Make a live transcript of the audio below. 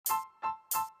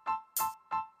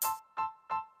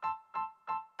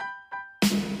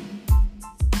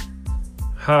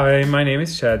Hi, my name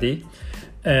is Shadi,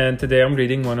 and today I'm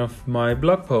reading one of my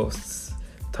blog posts.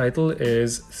 Title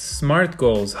is Smart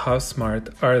Goals, How Smart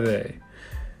Are They?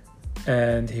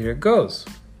 And here it goes.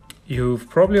 You've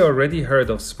probably already heard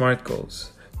of SMART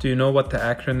goals. Do you know what the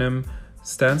acronym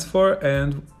stands for,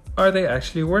 and are they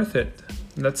actually worth it?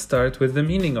 Let's start with the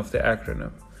meaning of the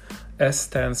acronym. S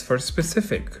stands for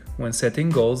specific. When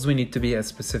setting goals, we need to be as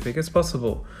specific as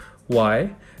possible.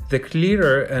 Why? The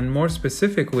clearer and more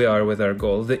specific we are with our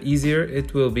goal, the easier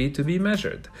it will be to be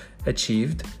measured,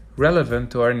 achieved, relevant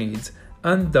to our needs,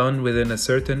 and done within a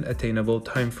certain attainable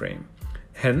time frame.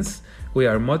 Hence, we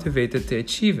are motivated to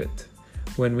achieve it.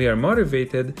 When we are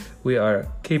motivated, we are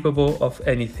capable of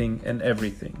anything and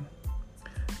everything.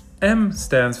 M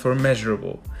stands for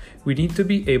measurable. We need to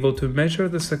be able to measure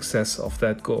the success of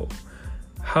that goal.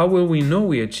 How will we know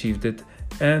we achieved it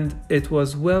and it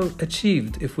was well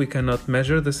achieved if we cannot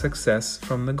measure the success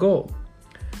from the goal?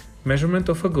 Measurement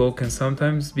of a goal can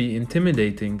sometimes be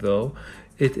intimidating, though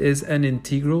it is an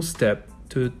integral step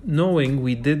to knowing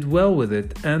we did well with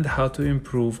it and how to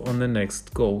improve on the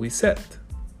next goal we set.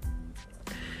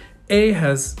 A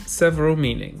has several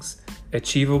meanings: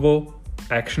 achievable,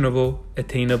 actionable,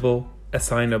 attainable,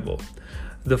 assignable.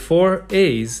 The 4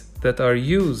 A's that are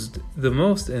used the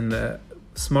most in the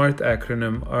SMART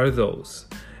acronym are those,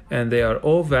 and they are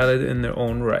all valid in their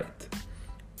own right.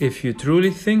 If you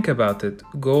truly think about it,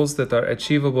 goals that are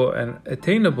achievable and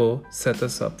attainable set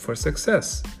us up for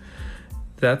success.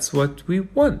 That's what we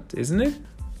want, isn't it?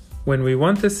 When we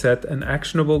want to set an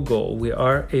actionable goal, we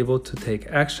are able to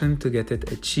take action to get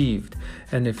it achieved.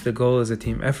 And if the goal is a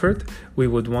team effort, we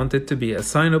would want it to be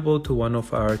assignable to one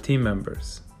of our team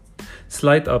members.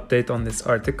 Slight update on this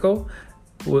article.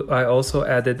 I also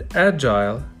added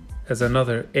agile as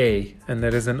another A, and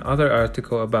there is another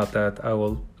article about that I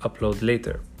will upload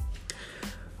later.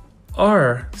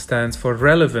 R stands for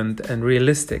relevant and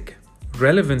realistic.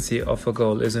 Relevancy of a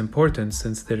goal is important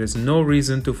since there is no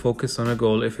reason to focus on a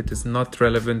goal if it is not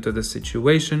relevant to the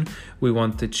situation we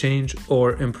want to change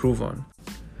or improve on.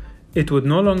 It would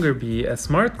no longer be a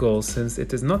SMART goal since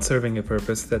it is not serving a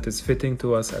purpose that is fitting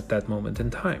to us at that moment in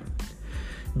time.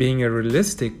 Being a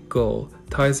realistic goal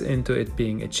ties into it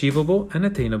being achievable and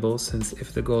attainable, since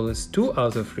if the goal is too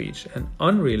out of reach and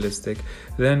unrealistic,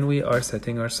 then we are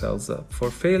setting ourselves up for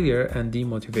failure and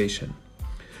demotivation.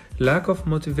 Lack of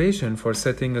motivation for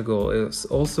setting a goal is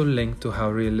also linked to how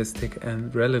realistic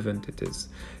and relevant it is.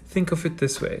 Think of it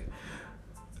this way.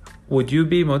 Would you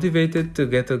be motivated to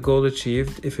get a goal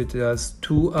achieved if it is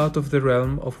too out of the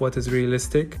realm of what is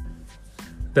realistic?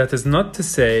 That is not to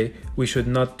say we should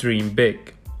not dream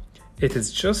big. It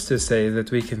is just to say that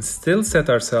we can still set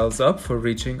ourselves up for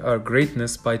reaching our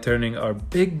greatness by turning our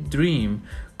big dream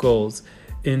goals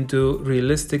into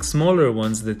realistic smaller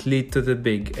ones that lead to the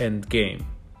big end game.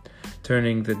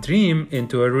 Turning the dream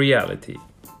into a reality.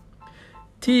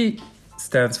 T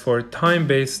stands for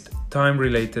time-based,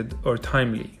 time-related, or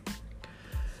timely.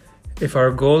 If our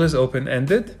goal is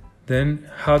open-ended, then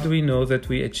how do we know that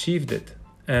we achieved it?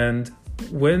 And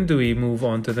when do we move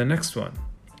on to the next one?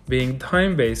 Being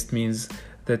time-based means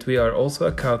that we are also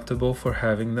accountable for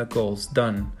having the goals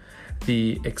done.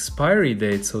 The expiry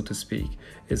date, so to speak,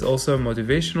 is also a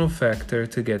motivational factor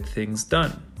to get things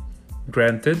done.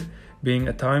 Granted, being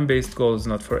a time-based goal is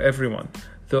not for everyone,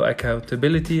 though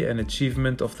accountability and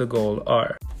achievement of the goal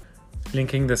are.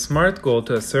 Linking the SMART goal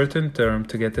to a certain term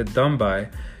to get it done by,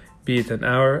 be it an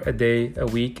hour, a day, a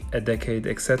week, a decade,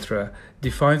 etc.,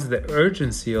 defines the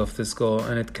urgency of this goal,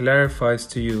 and it clarifies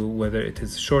to you whether it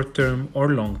is short-term or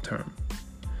long-term.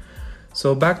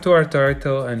 So back to our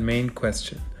title and main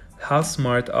question. How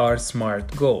smart are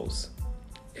SMART goals?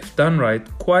 If done right,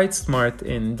 quite smart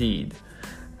indeed.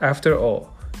 After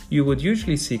all, you would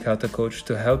usually seek out a coach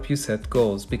to help you set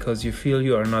goals because you feel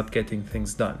you are not getting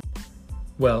things done.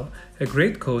 Well, a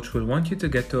great coach will want you to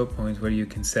get to a point where you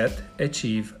can set,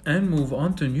 achieve, and move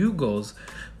on to new goals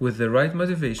with the right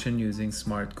motivation using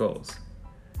SMART goals.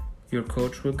 Your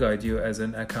coach will guide you as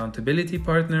an accountability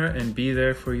partner and be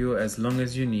there for you as long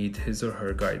as you need his or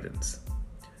her guidance.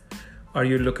 Are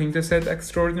you looking to set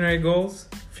extraordinary goals?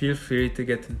 Feel free to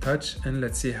get in touch and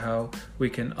let's see how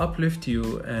we can uplift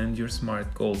you and your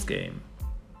SMART goals game.